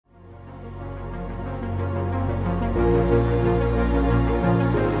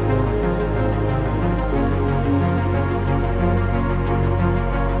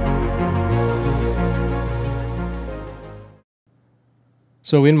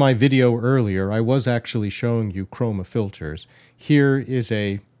So in my video earlier, I was actually showing you chroma filters. Here is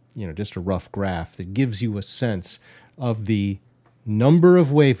just a rough graph that gives you a sense of the number of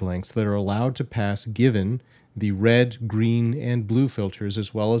wavelengths that are allowed to pass given the red, green, and blue filters,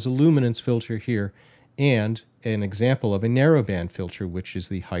 as well as a luminance filter here, and an example of a narrowband filter, which is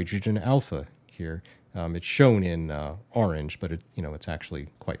the hydrogen alpha here. It's shown in orange, but it's actually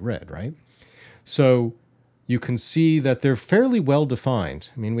quite red, right? So you can see that they're fairly well defined.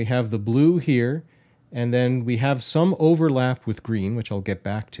 I mean, we have the blue here, and then we have some overlap with green, which I'll get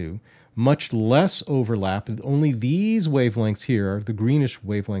back to. Much less overlap. Only these wavelengths here are the greenish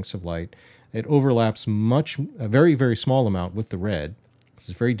wavelengths of light. It overlaps a very, very small amount with the red. This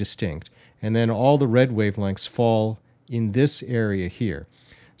is very distinct. And then all the red wavelengths fall in this area here.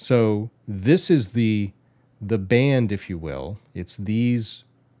 So this is the band, if you will. It's these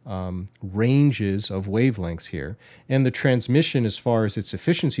ranges of wavelengths here. And the transmission, as far as its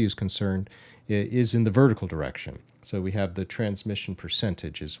efficiency is concerned, is in the vertical direction. So we have the transmission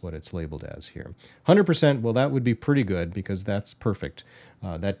percentage is what it's labeled as here. 100%, well, that would be pretty good because that's perfect.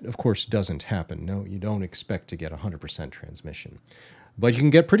 That, of course, doesn't happen. No, you don't expect to get 100% transmission. But you can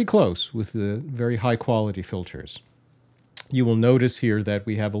get pretty close with the very high-quality filters. You will notice here that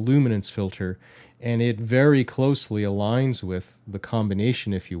we have a luminance filter, and it very closely aligns with the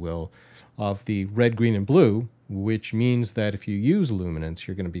combination, if you will, of the red, green, and blue, which means that if you use luminance,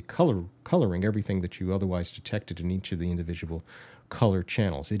 you're going to be coloring everything that you otherwise detected in each of the individual color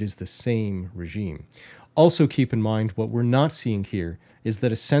channels. It is the same regime. Also keep in mind what we're not seeing here is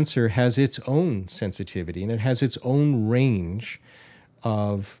that a sensor has its own sensitivity and it has its own range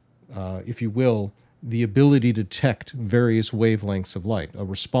of, if you will, the ability to detect various wavelengths of light, a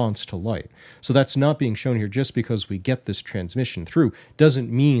response to light. So that's not being shown here. Just because we get this transmission through doesn't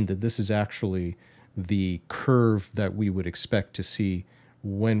mean that this is actually the curve that we would expect to see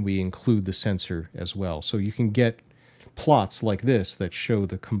when we include the sensor as well. So you can get plots like this that show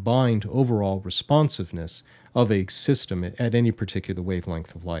the combined overall responsiveness of a system at any particular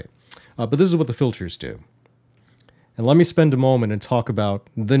wavelength of light. But this is what the filters do. And let me spend a moment and talk about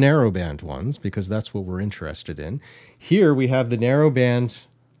the narrowband ones, because that's what we're interested in. Here we have the narrowband.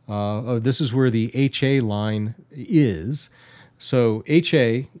 This is where the HA line is. So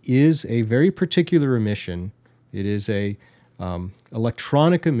HA is a very particular emission. It is a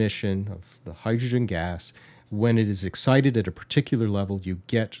electronic emission of the hydrogen gas. When it is excited at a particular level, you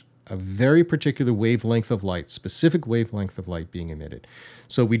get a very particular wavelength of light, specific wavelength of light being emitted.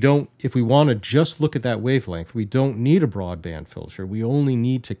 So if we want to just look at that wavelength, we don't need a broadband filter. We only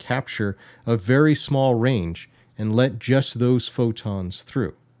need to capture a very small range and let just those photons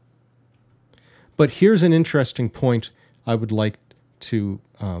through. But here's an interesting point I would like to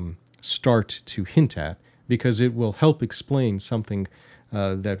start to hint at, because it will help explain something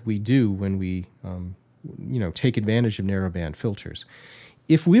that we do when we take advantage of narrowband filters.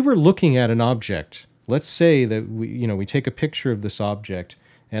 If we were looking at an object, let's say that we take a picture of this object,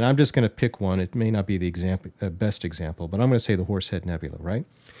 and I'm just going to pick one. It may not be the best example, but I'm going to say the Horsehead Nebula, right?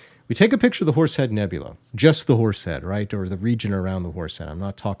 We take a picture of the Horsehead Nebula, just the Horsehead, right, or the region around the Horsehead. I'm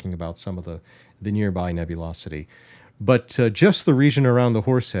not talking about some of the nearby nebulosity, but just the region around the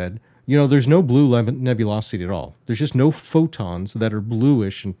Horsehead. There's no blue nebulosity at all. There's just no photons that are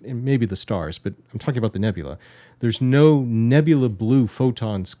bluish, and maybe the stars, but I'm talking about the nebula. There's no nebula blue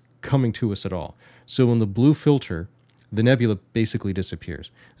photons coming to us at all. So in the blue filter, the nebula basically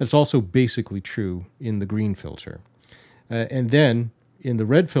disappears. That's also basically true in the green filter. And then in the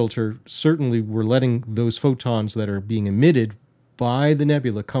red filter, certainly we're letting those photons that are being emitted by the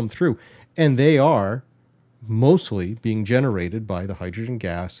nebula come through, and they are mostly being generated by the hydrogen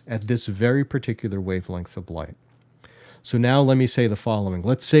gas at this very particular wavelength of light. So now let me say the following.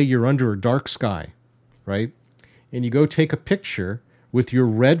 Let's say you're under a dark sky, right? And you go take a picture with your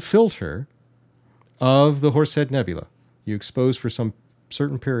red filter of the Horsehead Nebula. You expose for some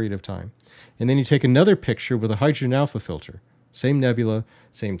certain period of time. And then you take another picture with a hydrogen alpha filter. Same nebula,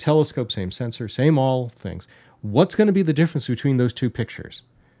 same telescope, same sensor, same all things. What's going to be the difference between those two pictures?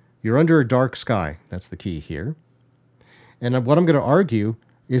 You're under a dark sky. That's the key here. And what I'm going to argue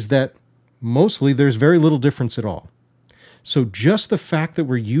is that mostly there's very little difference at all. So just the fact that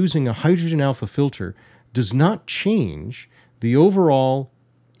we're using a hydrogen alpha filter does not change the overall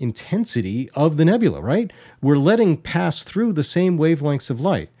intensity of the nebula, right? We're letting pass through the same wavelengths of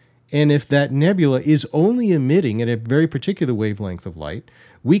light. And if that nebula is only emitting at a very particular wavelength of light,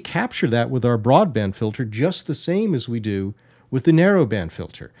 we capture that with our broadband filter just the same as we do with the narrowband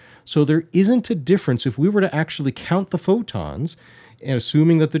filter. So there isn't a difference. If we were to actually count the photons, and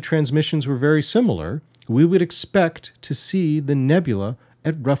assuming that the transmissions were very similar, we would expect to see the nebula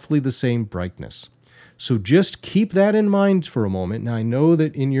at roughly the same brightness. So just keep that in mind for a moment. Now, I know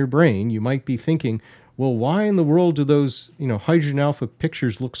that in your brain you might be thinking, well, why in the world do those, hydrogen alpha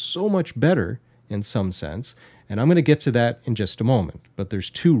pictures look so much better in some sense? And I'm going to get to that in just a moment. But there's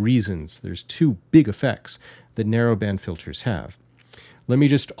two reasons, there's two big effects that narrowband filters have. Let me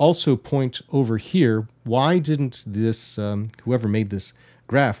just also point over here, why didn't this, whoever made this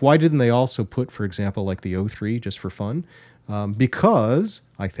graph, why didn't they also put, for example, like the O3 just for fun? Because,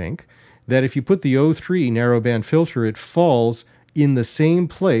 I think, that if you put the O3 narrowband filter, it falls in the same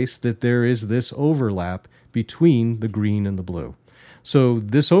place that there is this overlap between the green and the blue. So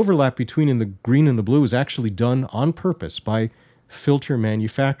this overlap between the green and the blue is actually done on purpose by filter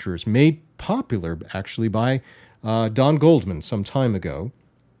manufacturers, made popular actually by Don Goldman some time ago,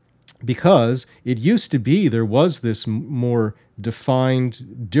 because it used to be there was this more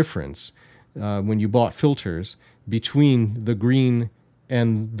defined difference when you bought filters between the green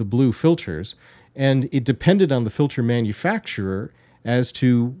and the blue filters, and it depended on the filter manufacturer as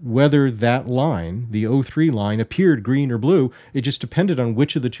to whether that line, the O3 line, appeared green or blue. It just depended on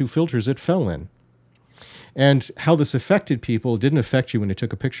which of the two filters it fell in. And how this affected people didn't affect you when you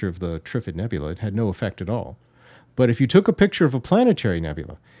took a picture of the Trifid Nebula. It had no effect at all. But if you took a picture of a planetary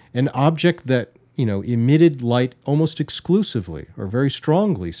nebula, an object that, emitted light almost exclusively or very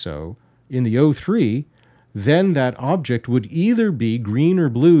strongly so in the O3, then that object would either be green or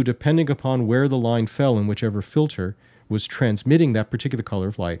blue depending upon where the line fell in whichever filter was transmitting that particular color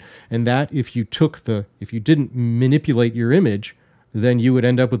of light. And that if you didn't manipulate your image, then you would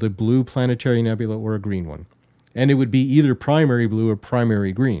end up with a blue planetary nebula or a green one. And it would be either primary blue or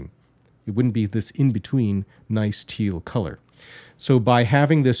primary green. It wouldn't be this in-between nice teal color. So by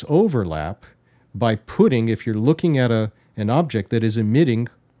having this overlap, by putting, if you're looking at an object that is emitting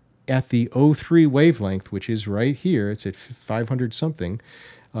at the O3 wavelength, which is right here, it's at 500 something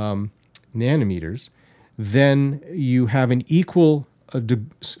nanometers, then you have an equal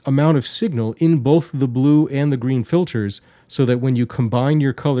amount of signal in both the blue and the green filters, so that when you combine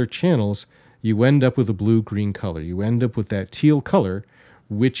your color channels, you end up with a blue-green color. You end up with that teal color,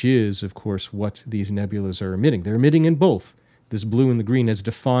 which is, of course, what these nebulas are emitting. They're emitting in both, this blue and the green, as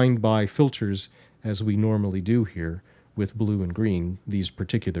defined by filters, as we normally do here with blue and green, these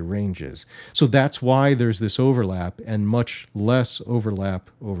particular ranges. So that's why there's this overlap and much less overlap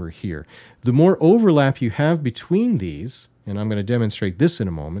over here. The more overlap you have between these, and I'm going to demonstrate this in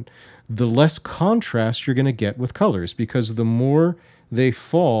a moment, the less contrast you're going to get with colors, because the more they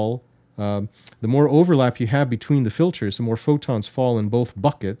fall, the more overlap you have between the filters, the more photons fall in both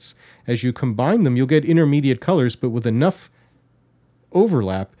buckets. As you combine them, you'll get intermediate colors, but with enough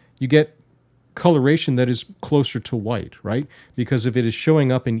overlap, you get coloration that is closer to white, right? Because if it is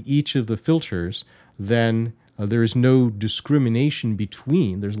showing up in each of the filters, then there is no discrimination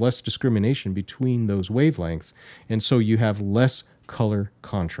there's less discrimination between those wavelengths, and so you have less color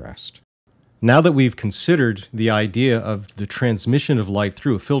contrast. Now that we've considered the idea of the transmission of light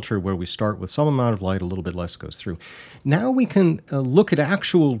through a filter where we start with some amount of light, a little bit less goes through, now we can look at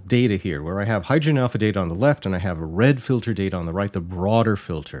actual data here, where I have hydrogen alpha data on the left and I have a red filter data on the right, the broader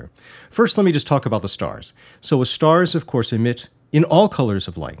filter. First, let me just talk about the stars. So stars, of course, emit in all colors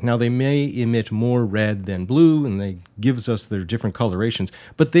of light. Now, they may emit more red than blue, and they gives us their different colorations,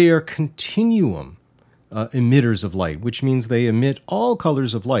 but they are continuum emitters of light, which means they emit all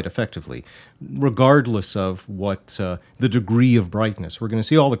colors of light effectively, regardless of what the degree of brightness. We're going to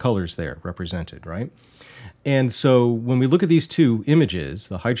see all the colors there represented, right? And so when we look at these two images,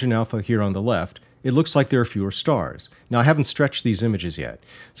 the hydrogen alpha here on the left, it looks like there are fewer stars. Now, I haven't stretched these images yet,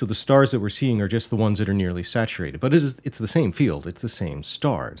 so the stars that we're seeing are just the ones that are nearly saturated, but it's the same field, it's the same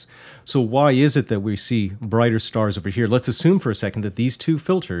stars. So why is it that we see brighter stars over here? Let's assume for a second that these two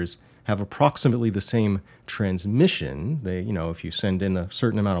filters have approximately the same transmission. They, if you send in a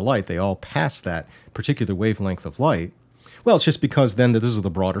certain amount of light, they all pass that particular wavelength of light. Well, it's just because then this is the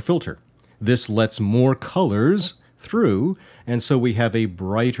broader filter. This lets more colors through, and so we have a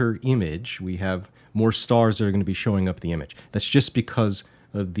brighter image. We have more stars that are going to be showing up in the image. That's just because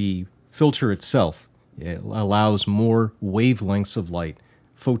the filter itself allows more wavelengths of light,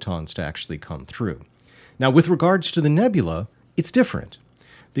 photons, to actually come through. Now, with regards to the nebula, it's different.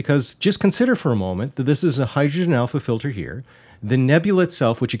 Because just consider for a moment that this is a hydrogen alpha filter here. The nebula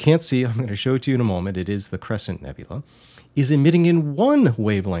itself, which you can't see, I'm going to show it to you in a moment, it is the Crescent Nebula, is emitting in one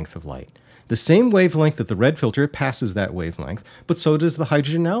wavelength of light. The same wavelength that the red filter, it passes that wavelength, but so does the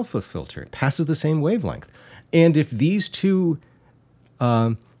hydrogen alpha filter. It passes the same wavelength. And if these two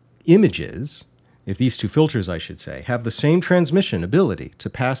images, if these two filters, I should say, have the same transmission ability to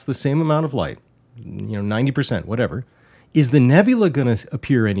pass the same amount of light, 90%, whatever, Is the nebula going to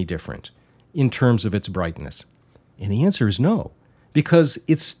appear any different in terms of its brightness? And the answer is no, because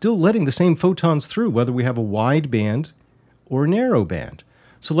it's still letting the same photons through, whether we have a wide band or a narrow band.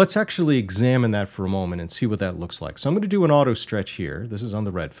 So let's actually examine that for a moment and see what that looks like. So I'm going to do an auto stretch here. This is on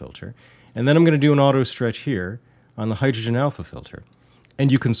the red filter. And then I'm going to do an auto stretch here on the hydrogen alpha filter.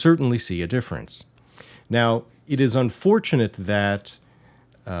 And you can certainly see a difference. Now, it is unfortunate that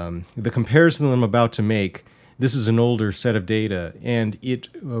the comparison that I'm about to make, this is an older set of data, and it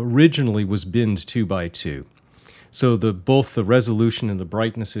originally was binned 2 by 2. So both the resolution and the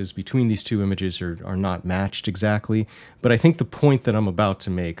brightnesses between these two images are not matched exactly, but I think the point that I'm about to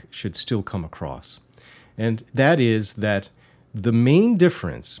make should still come across. And that is that the main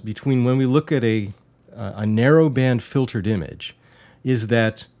difference between when we look at a narrowband filtered image is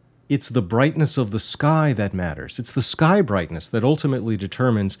that it's the brightness of the sky that matters. It's the sky brightness that ultimately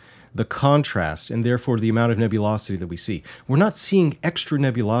determines the contrast and therefore the amount of nebulosity that we see. We're not seeing extra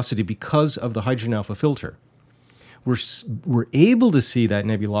nebulosity because of the hydrogen alpha filter. We're able to see that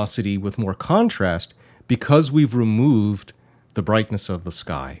nebulosity with more contrast because we've removed the brightness of the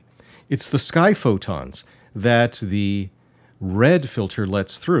sky. It's the sky photons that the red filter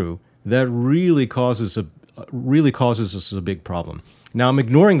lets through that really causes us a big problem. Now, I'm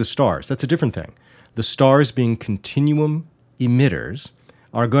ignoring the stars. That's a different thing. The stars, being continuum emitters,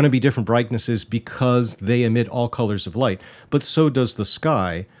 are going to be different brightnesses because they emit all colors of light, but so does the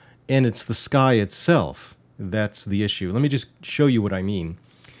sky, and it's the sky itself that's the issue. Let me just show you what I mean.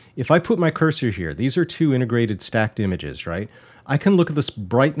 If I put my cursor here, these are two integrated stacked images, right? I can look at this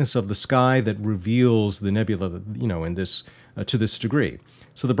brightness of the sky that reveals the nebula, in this to this degree.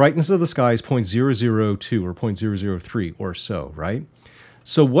 So the brightness of the sky is 0.002 or 0.003 or so, right?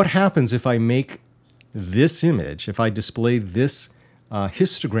 So what happens if I make this image, if I display this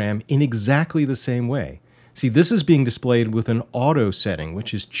histogram in exactly the same way? See, this is being displayed with an auto setting,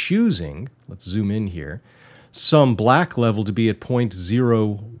 which is choosing, let's zoom in here, some black level to be at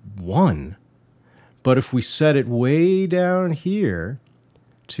 0.01. But if we set it way down here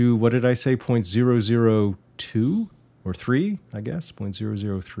to, what did I say, 0.002 or 3, I guess,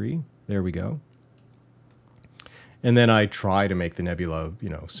 0.003, there we go. And then I try to make the nebula,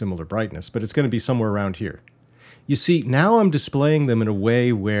 similar brightness, but it's going to be somewhere around here. You see, now I'm displaying them in a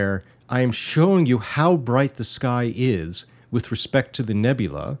way where I am showing you how bright the sky is with respect to the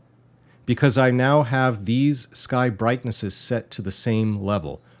nebula, because I now have these sky brightnesses set to the same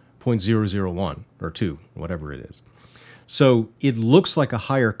level, 0.001 or 2, whatever it is. So it looks like a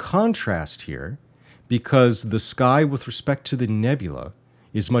higher contrast here because the sky with respect to the nebula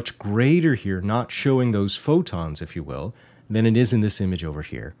is much greater here, not showing those photons, if you will, than it is in this image over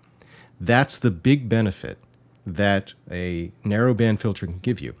here. That's the big benefit that a narrowband filter can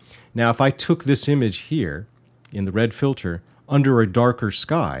give you. Now, if I took this image here in the red filter under a darker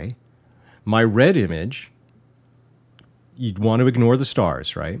sky, my red image, you'd want to ignore the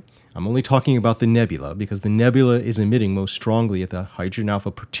stars, right? I'm only talking about the nebula because the nebula is emitting most strongly at the hydrogen alpha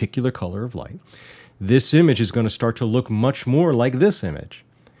particular color of light. This image is going to start to look much more like this image.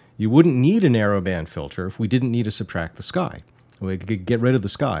 You wouldn't need a narrowband filter if we didn't need to subtract the sky. We could get rid of the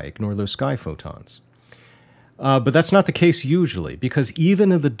sky, ignore those sky photons. But that's not the case usually, because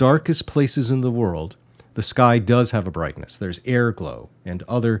even in the darkest places in the world, the sky does have a brightness. There's air glow and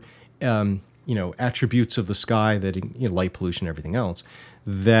other attributes of the sky that, light pollution, everything else,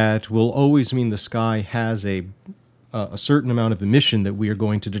 that will always mean the sky has a certain amount of emission that we are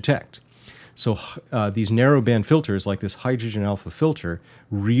going to detect. So these narrowband filters, like this hydrogen alpha filter,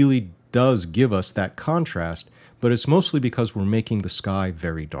 really does give us that contrast, but it's mostly because we're making the sky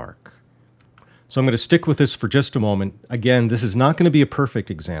very dark. So I'm going to stick with this for just a moment. Again, this is not going to be a perfect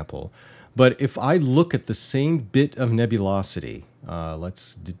example, but if I look at the same bit of nebulosity,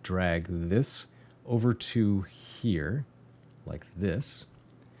 let's drag this over to here, like this.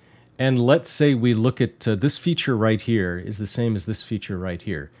 And let's say we look at this feature right here is the same as this feature right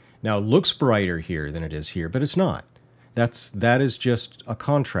here. Now, it looks brighter here than it is here, but it's not. That is just a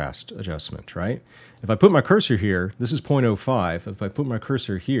contrast adjustment, right? If I put my cursor here, this is 0.05. If I put my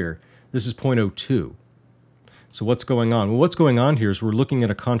cursor here, this is 0.02. So what's going on? Well, what's going on here is we're looking at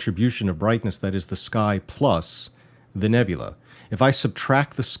a contribution of brightness that is the sky plus the nebula. If I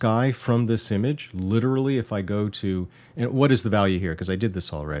subtract the sky from this image, literally if I go to, and what is the value here? Because I did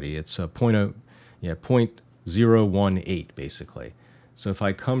this already. It's 0.018 basically. So if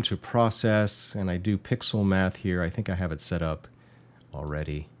I come to process and I do pixel math here, I think I have it set up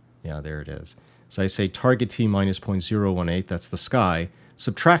already. Yeah, there it is. So I say target T minus 0.018, that's the sky.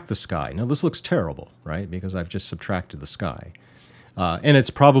 Subtract the sky. Now this looks terrible, right? Because I've just subtracted the sky. And it's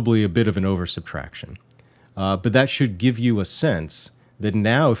probably a bit of an over subtraction. But that should give you a sense that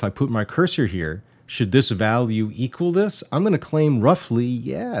now if I put my cursor here, should this value equal this? I'm going to claim roughly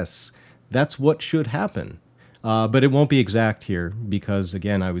yes. That's what should happen. But it won't be exact here because,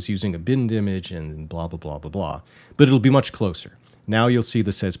 again, I was using a binned image and blah, blah, blah, blah, blah. But it'll be much closer. Now you'll see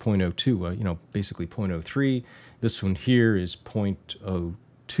this says 0.02, basically 0.03. This one here is 0.023,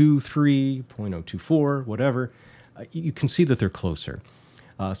 0.024, whatever. You can see that they're closer.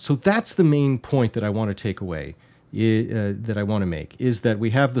 So that's the main point that I want to take away, that I want to make, is that we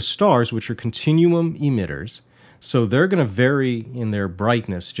have the stars, which are continuum emitters. So they're going to vary in their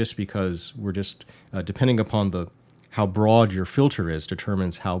brightness just because we're just, depending upon how broad your filter is,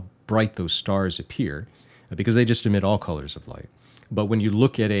 determines how bright those stars appear, because they just emit all colors of light. But when you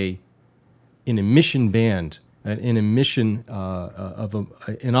look at an emission band, an emission of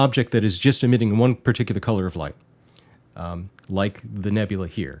an object that is just emitting one particular color of light, like the nebula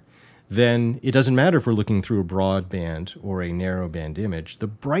here, then it doesn't matter if we're looking through a broad band or a narrow band image. The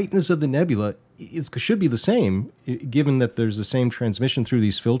brightness of the nebula should be the same, given that there's the same transmission through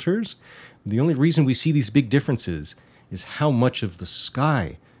these filters. The only reason we see these big differences is how much of the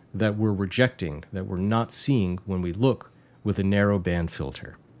sky that we're rejecting, that we're not seeing when we look with a narrow band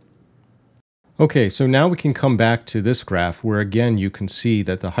filter. Okay, so now we can come back to this graph where again you can see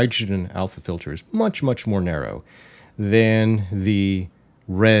that the hydrogen alpha filter is much, much more narrow than the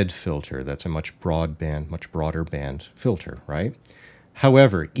red filter. That's a much broader band filter, right?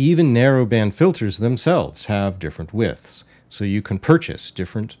 However, even narrow band filters themselves have different widths. So you can purchase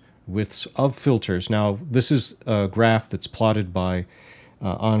different widths of filters. Now, this is a graph that's plotted by,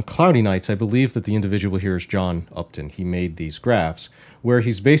 on cloudy nights, I believe that the individual here is John Upton. He made these graphs where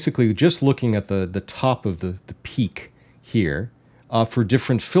he's basically just looking at the top of the peak here for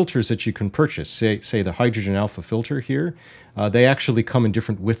different filters that you can purchase. Say the hydrogen alpha filter here, they actually come in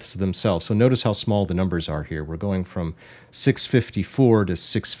different widths themselves. So notice how small the numbers are here. We're going from 654 to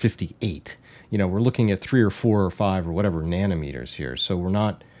 658. We're looking at 3 or 4 or 5 or whatever nanometers here. So we're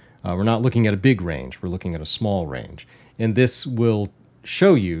not looking at a big range. We're looking at a small range. And this will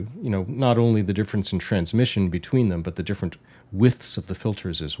show you, not only the difference in transmission between them, but the different widths of the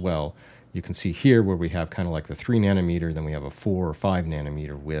filters as well. You can see here where we have kind of like the 3 nanometer, then we have a 4 or 5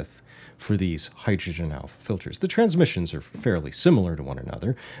 nanometer width for these hydrogen alpha filters. The transmissions are fairly similar to one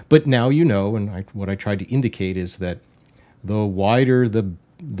another, but now you know, and what I tried to indicate is that the wider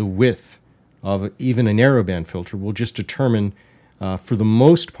the width of even a narrowband filter will just determine, for the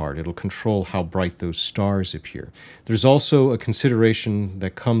most part, it'll control how bright those stars appear. There's also a consideration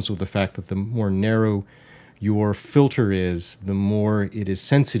that comes with the fact that the more narrow your filter is, the more it is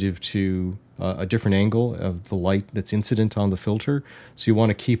sensitive to a different angle of the light that's incident on the filter. So you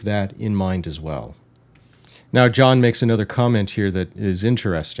want to keep that in mind as well. Now, John makes another comment here that is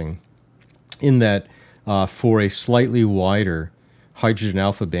interesting, in that for a slightly wider hydrogen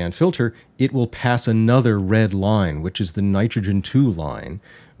alpha band filter, it will pass another red line, which is the nitrogen 2 line,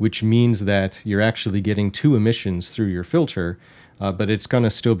 which means that you're actually getting 2 emissions through your filter, but it's going to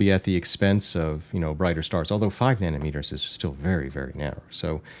still be at the expense of, brighter stars, although 5 nanometers is still very, very narrow.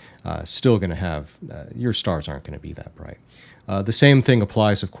 So still going to have, your stars aren't going to be that bright. The same thing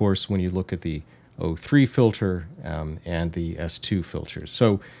applies, of course, when you look at the O3 filter and the S2 filters.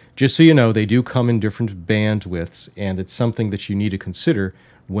 So just so you know, they do come in different band widths, and it's something that you need to consider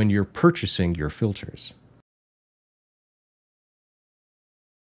when you're purchasing your filters.